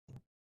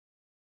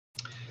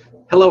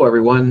Hello,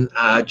 everyone.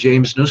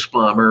 James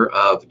Nussbaumer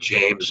of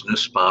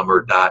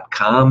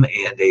jamesnussbaumer.com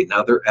and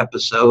another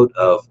episode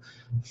of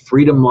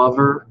Freedom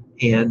Lover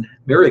and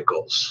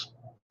Miracles.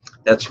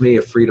 That's me,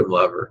 a freedom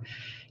lover.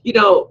 You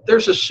know,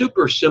 there's a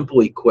super simple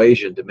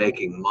equation to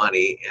making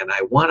money, and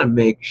I want to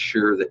make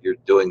sure that you're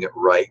doing it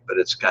right, but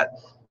it's got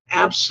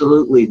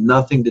absolutely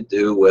nothing to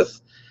do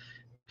with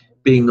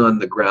being on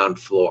the ground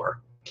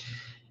floor.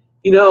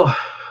 You know,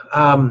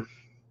 um,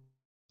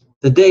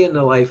 the day in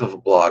the life of a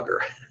blogger.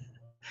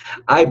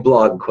 I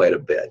blog quite a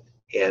bit,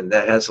 and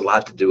that has a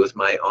lot to do with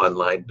my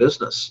online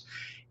business.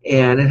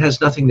 And it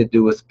has nothing to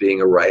do with being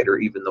a writer,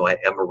 even though I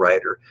am a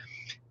writer.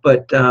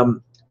 But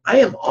I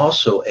am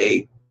also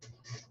a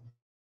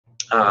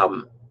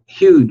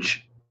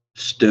huge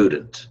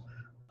student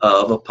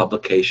of a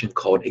publication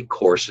called A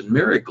Course in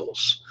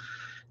Miracles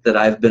that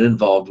I've been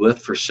involved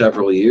with for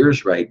several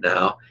years right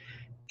now.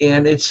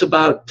 And it's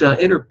about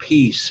inner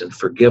peace and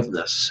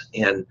forgiveness.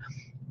 And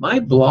my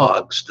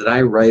blogs that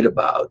I write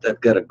about, I've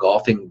got a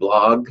golfing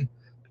blog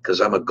because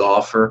I'm a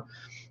golfer.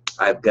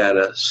 I've got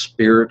a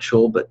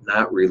spiritual but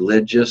not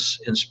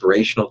religious,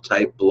 inspirational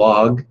type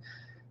blog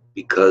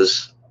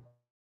because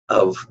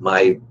of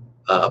my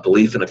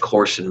belief in A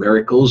Course in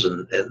Miracles,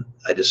 and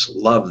I just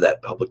love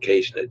that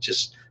publication. It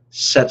just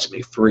sets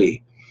me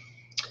free.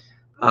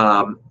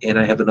 And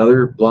I have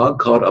another blog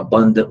called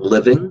Abundant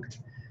Living.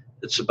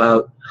 It's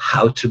about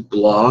how to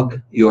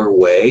blog your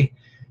way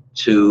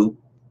to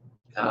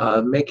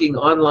making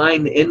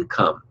online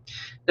income.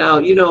 Now,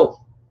 you know,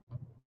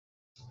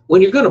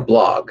 when you're going to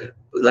blog,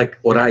 like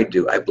what I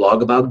do, I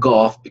blog about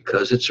golf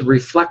because it's a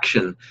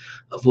reflection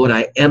of what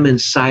I am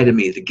inside of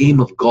me, the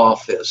game of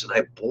golf is, and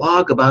I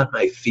blog about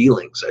my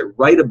feelings. I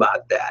write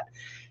about that,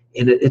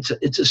 and it's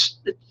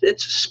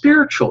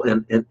spiritual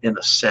in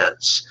a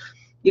sense.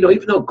 You know,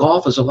 even though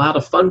golf is a lot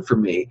of fun for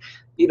me,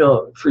 you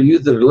know, for you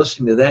that are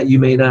listening to that, you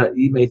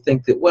may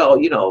think that, well,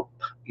 you know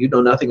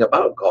nothing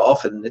about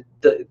golf and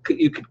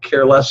you could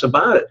care less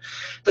about it.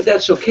 But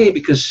that's okay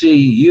because, see,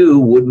 you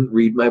wouldn't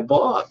read my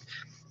blog.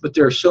 But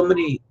there are so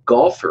many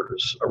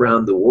golfers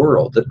around the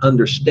world that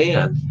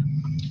understand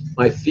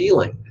my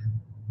feeling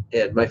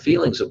and my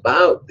feelings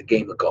about the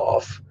game of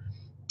golf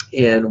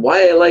and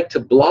why I like to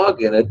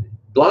blog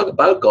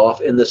about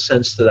golf in the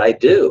sense that I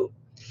do.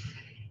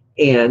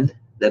 And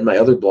then my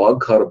other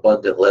blog called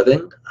Abundant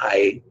Living,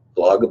 I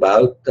blog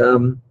about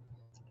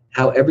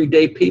how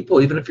everyday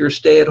people, even if you're a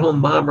stay-at-home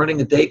mom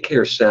running a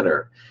daycare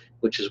center,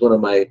 which is one of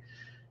my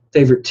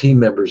favorite team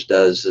members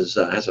does,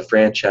 has a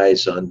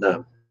franchise on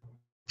a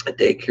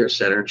daycare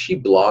center, and she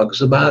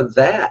blogs about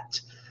that.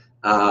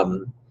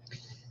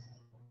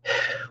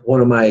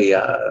 One of my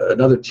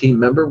another team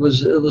member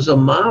was a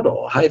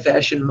model, a high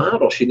fashion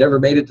model. She never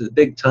made it to the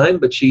big time,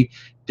 but she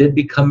did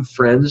become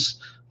friends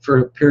for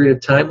a period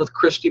of time with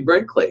Christy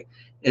Brinkley,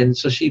 and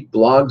so she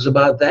blogs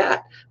about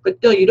that. But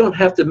no, you don't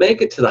have to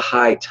make it to the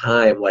high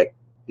time like,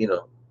 you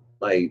know,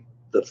 the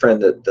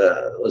friend that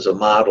was a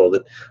model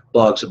that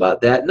blogs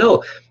about that.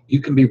 No, you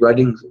can be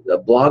writing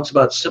blogs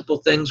about simple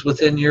things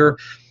within your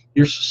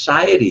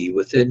society,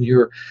 within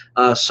your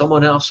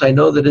someone else I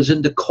know that is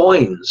into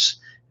coins,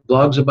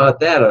 blogs about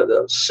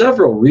that.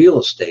 Several real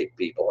estate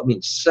people,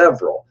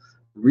 several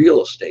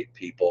real estate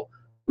people,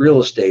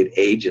 real estate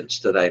agents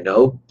that I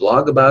know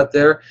blog about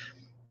their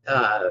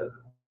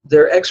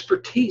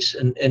expertise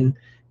and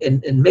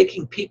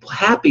making people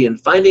happy and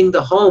finding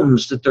the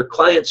homes that their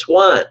clients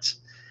want.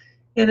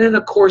 And then,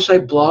 of course, I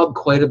blog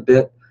quite a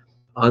bit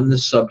on the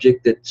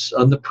subject that's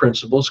on the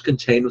principles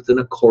contained within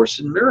A Course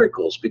in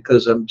Miracles,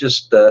 because I'm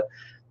just,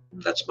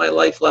 that's my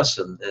life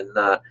lesson. And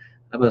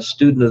I'm a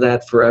student of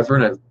that forever,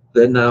 and I've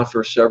been now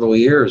for several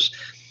years.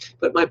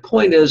 But my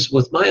point is,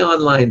 with my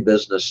online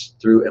business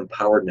through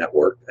Empower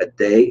Network, a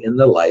day in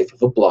the life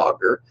of a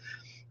blogger,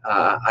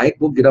 I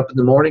will get up in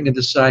the morning and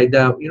decide,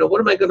 what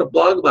am I going to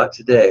blog about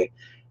today?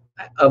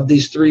 Of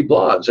these three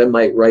blogs, I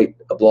might write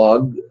a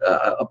blog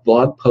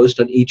post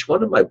on each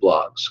one of my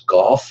blogs: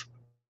 golf,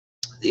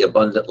 the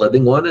Abundant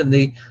Living one, and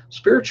the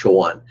spiritual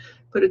one.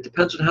 But it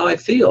depends on how I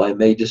feel. I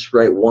may just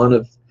write one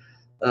of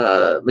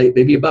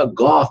maybe about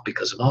golf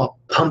because I'm all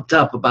pumped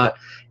up about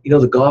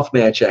the golf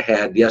match I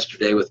had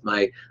yesterday with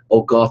my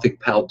old golfing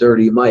pal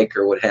Dirty Mike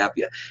or what have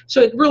you.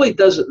 So it really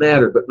doesn't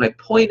matter. But my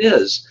point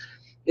is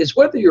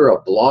whether you're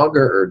a blogger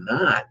or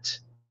not,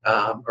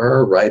 or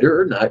a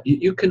writer or not,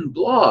 you can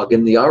blog,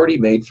 and the already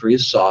made free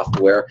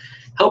software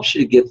helps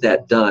you to get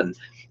that done.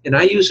 And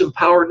I use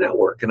Empower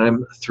Network, and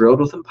I'm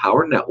thrilled with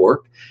Empower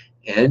Network,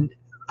 and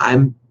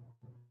I'm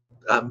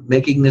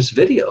making this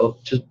video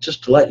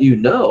just to let you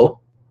know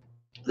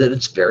that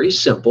it's very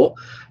simple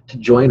to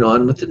join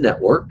on with the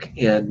network,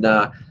 and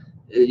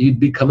you'd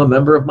become a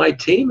member of my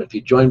team if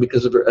you join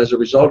as a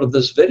result of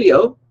this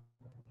video,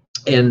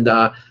 and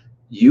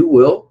you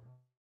will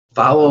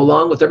follow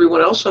along with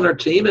everyone else on our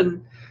team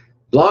and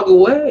blog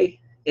away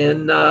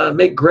and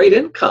make great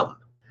income.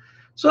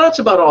 So that's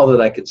about all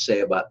that I can say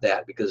about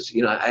that, because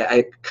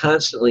I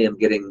constantly am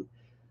getting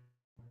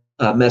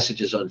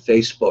messages on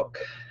Facebook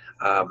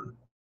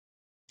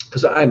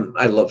because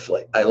I love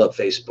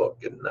Facebook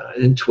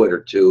and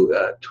Twitter too,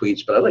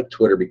 tweets, but I like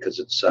Twitter because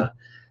it's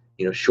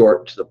short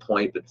and to the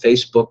point. But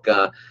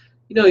Facebook,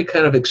 you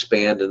kind of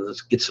expand and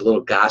it gets a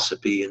little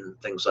gossipy and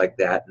things like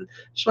that. And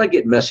so I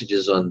get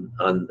messages on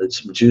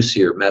some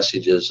juicier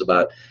messages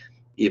about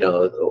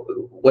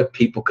what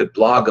people could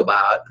blog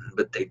about,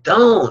 but they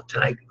don't.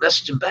 And I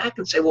message them back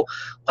and say, well,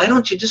 why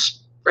don't you just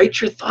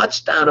write your thoughts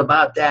down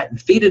about that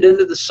and feed it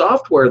into the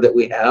software that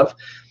we have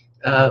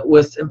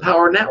with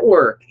Empower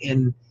Network,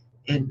 and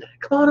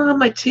come on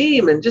my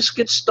team and just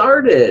get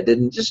started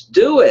and just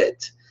do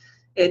it.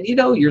 And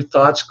your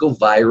thoughts go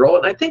viral.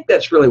 And I think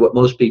that's really what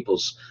most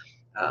people's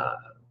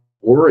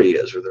worry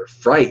is, or their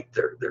fright,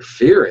 their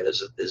fear is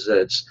that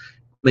it's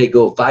may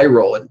go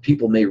viral and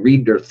people may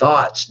read their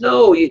thoughts.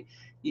 No,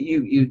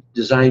 you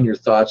design your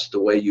thoughts the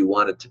way you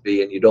want it to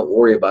be, and you don't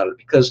worry about it,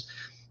 because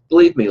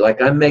believe me,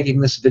 like I'm making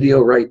this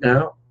video right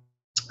now,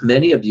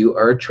 many of you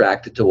are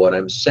attracted to what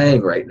I'm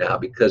saying right now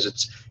because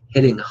it's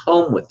hitting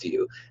home with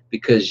you,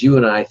 because you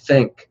and I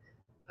think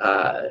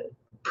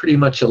pretty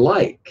much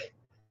alike.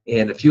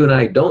 And if you and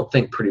I don't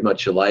think pretty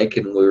much alike,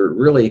 and we're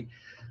really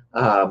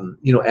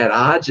at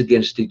odds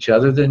against each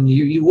other, then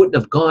you wouldn't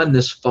have gone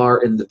this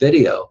far in the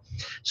video.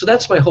 So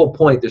that's my whole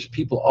point. There's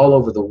people all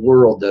over the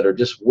world that are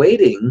just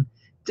waiting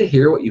to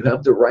hear what you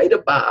have to write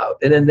about,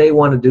 and then they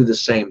want to do the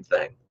same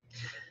thing.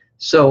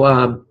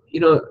 So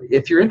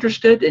if you're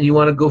interested and you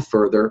want to go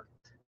further,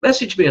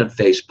 message me on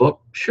Facebook.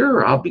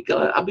 Sure, I'll be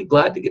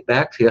glad to get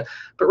back to you.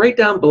 But right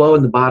down below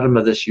in the bottom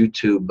of this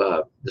YouTube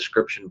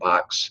description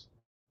box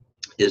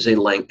is a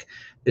link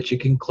that you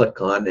can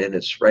click on, and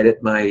it's right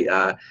at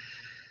my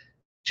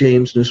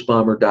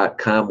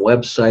jamesnussbaumer.com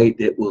website.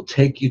 It will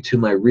take you to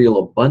my Real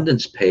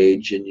Abundance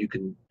page, and you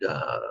can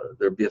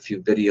there'll be a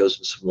few videos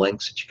and some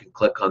links that you can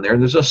click on there,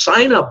 and there's a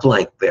sign up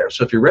link there.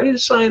 So if you're ready to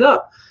sign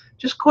up,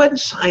 just go ahead and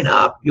sign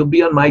up. You'll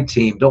be on my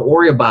team. Don't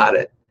worry about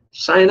it.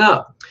 Sign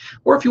up.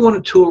 Or if you want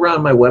to tool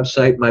around my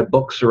website, my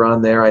books are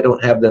on there. I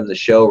don't have them to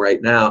show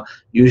right now.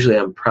 Usually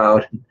I'm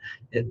proud,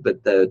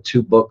 but the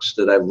 2 books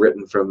that I've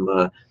written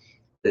from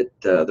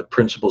the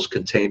principles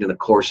contained in A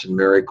Course in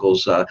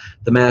Miracles,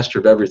 The Master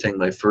of Everything,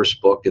 my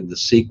first book, and the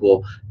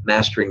sequel,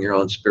 Mastering Your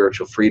Own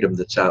Spiritual Freedom,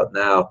 that's out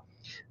now.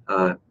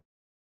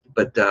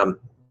 But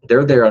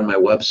they're there on my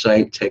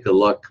website. Take a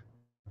look.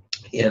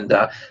 And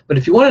but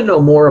if you want to know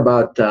more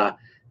about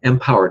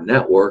Empower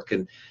Network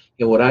and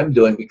what I'm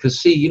doing, because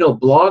see,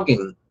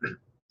 blogging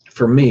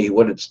for me,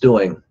 what it's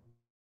doing,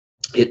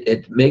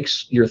 it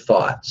makes your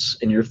thoughts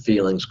and your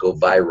feelings go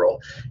viral,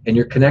 and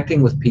you're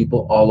connecting with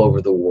people all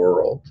over the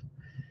world.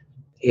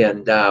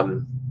 And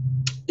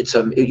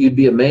you'd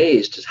be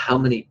amazed at how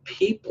many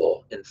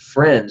people and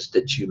friends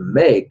that you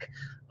make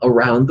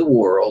around the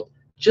world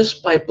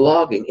just by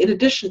blogging, in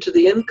addition to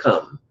the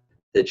income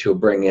that you'll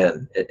bring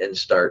in and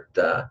start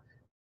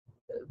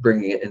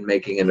bringing it and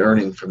making an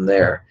earning from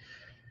there.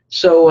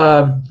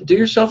 So do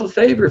yourself a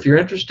favor. If you're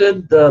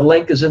interested, the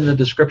link is in the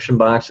description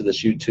box of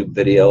this YouTube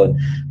video. And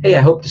hey,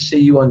 I hope to see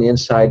you on the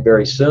inside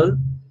very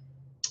soon.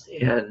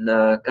 And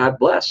God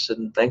bless,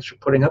 and thanks for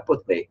putting up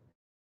with me.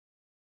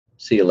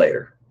 See you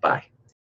later. Bye.